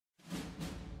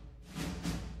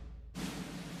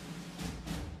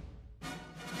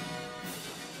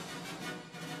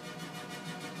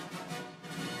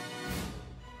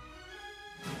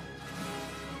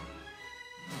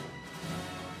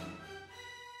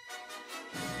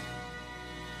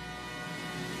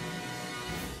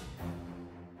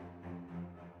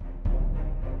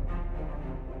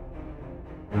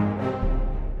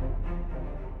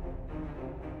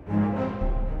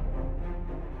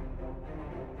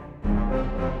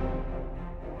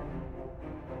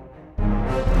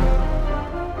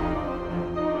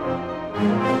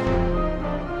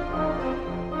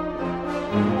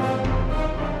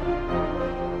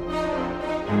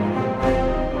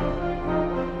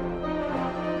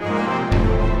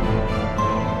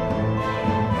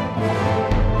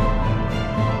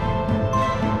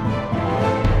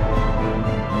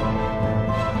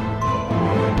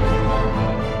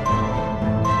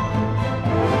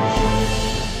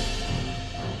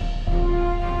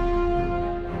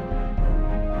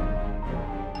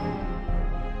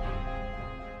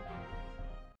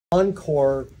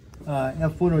Encore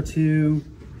F-102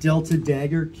 Delta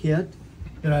Dagger kit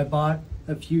that I bought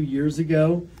a few years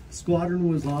ago. Squadron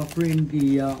was offering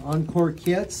the Encore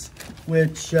kits,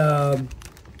 which I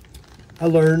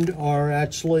learned are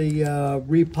actually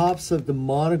repops of the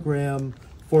Monogram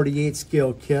 48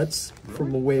 scale kits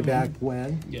from way back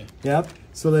when. Yeah. Yep.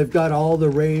 So they've got all the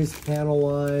raised panel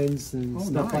lines and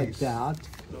stuff like that.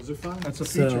 Those are fun. That's a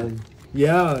So, feature.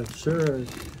 yeah, sure.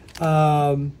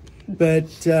 But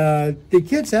the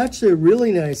kit's actually a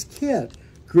really nice kit.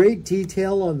 Great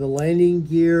detail on the landing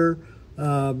gear.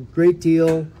 Great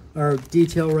detail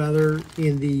rather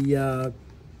in the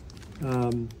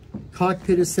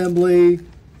cockpit assembly,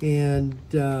 and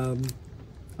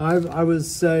I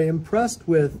was impressed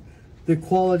with the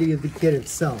quality of the kit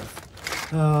itself.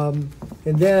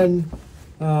 And then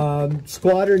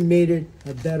Squadron made it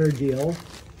a better deal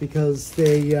because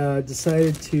they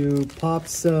decided to pop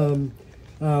some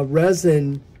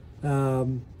resin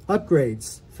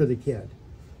upgrades for the kit,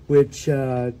 which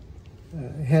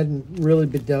hadn't really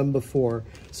been done before.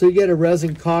 So you get a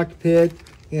resin cockpit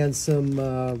and some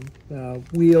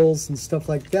wheels and stuff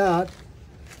like that,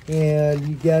 and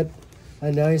you get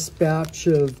a nice batch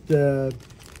of the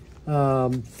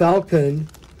Falcon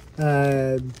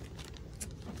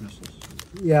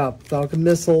Falcon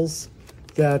missiles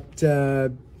that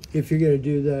if you're going to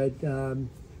do the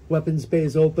weapons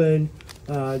bays open,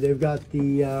 they've got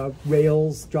the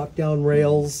rails, drop down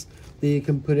rails that you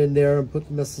can put in there and put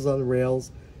the missiles on the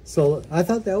rails. So I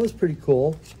thought that was pretty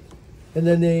cool. And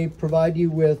then they provide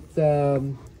you with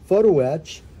photo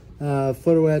etch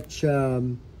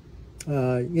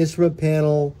instrument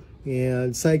panel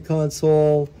and side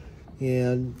console,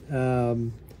 and a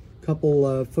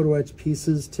couple photo etch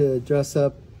pieces to dress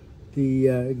up the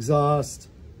exhaust,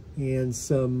 and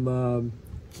some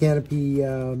canopy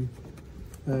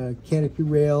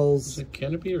rails. Is it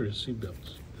canopy or seat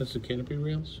belts? That's the canopy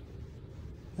rails?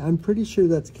 I'm pretty sure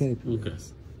that's canopy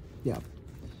rails. Yeah.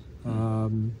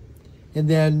 And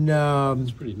then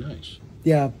that's pretty nice.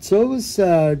 Yeah, so it was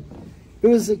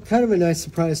kind of a nice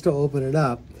surprise to open it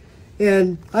up,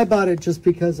 and I bought it just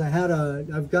because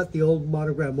I've got the old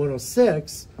Monogram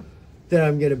 106 that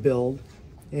I'm going to build,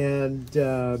 and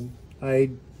I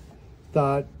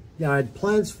thought I had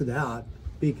plans for that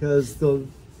because the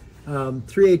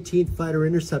 318th Fighter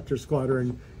Interceptor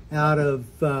Squadron out of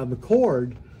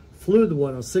McCord flew the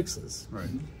 106s, right?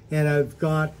 And I've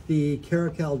got the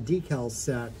Caracal decal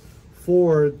set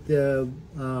for the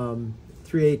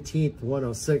 318th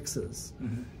 106s.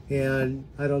 And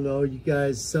I don't know, you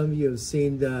guys, some of you have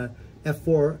seen the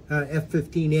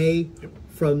F-15A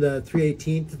from the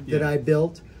 318th that I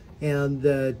built, and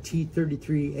the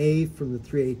T-33A from the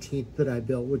 318th that I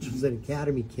built, which was an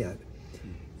Academy kit.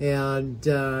 And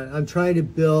I'm trying to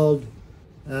build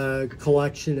a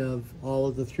collection of all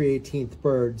of the 318th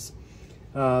birds.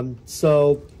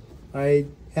 So I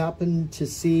happened to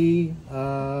see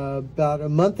about a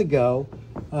month ago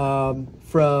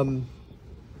from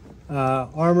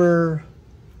Armor,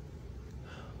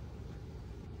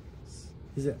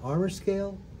 is it Armor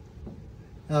Scale?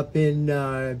 Up in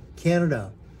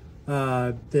Canada,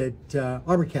 that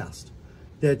Armorcast,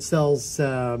 that sells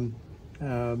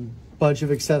bunch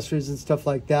of accessories and stuff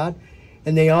like that.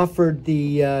 And they offered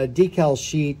the decal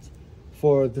sheet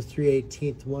for the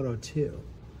 318th 102.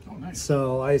 Oh, nice.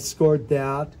 So I scored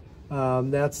that.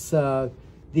 That's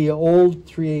the old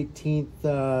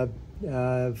 318th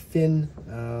fin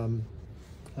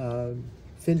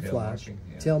tail flash,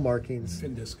 tail markings.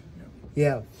 Fin disc.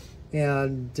 Yeah.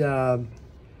 And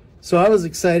so I was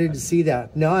excited to see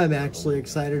that. Now I'm actually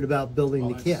excited about building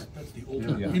the kit. That's the old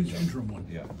interim one.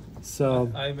 Yeah.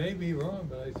 So I may be wrong,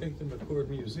 but I think the McCord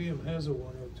Museum has a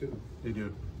 102. They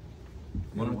do.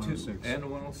 102 and a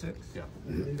 106? I Yeah.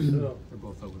 think so. They're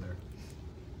both over there.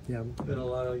 yeah. It's been a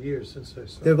lot of years since I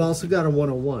saw They've it. also got a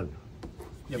 101.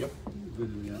 Yep.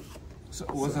 Yeah. So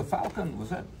was the Falcon, was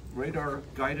that radar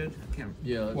guided? I can't.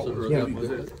 Yeah, that's what Yeah.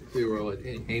 they were like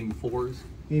AIM 4s.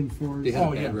 AIM 4s. They had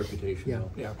Oh, a bad yeah. reputation. Yeah.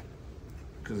 though. Yeah.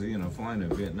 Because, you know, flying in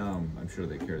Vietnam, I'm sure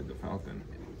they carried the Falcon.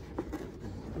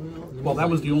 Well, that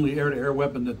was the only air-to-air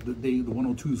weapon that the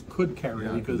 102s could carry,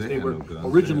 Yeah, because they they had were no guns,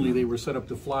 originally yeah. they were set up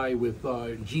to fly with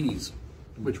genies,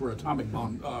 which were atomic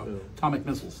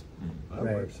missiles.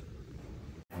 Right.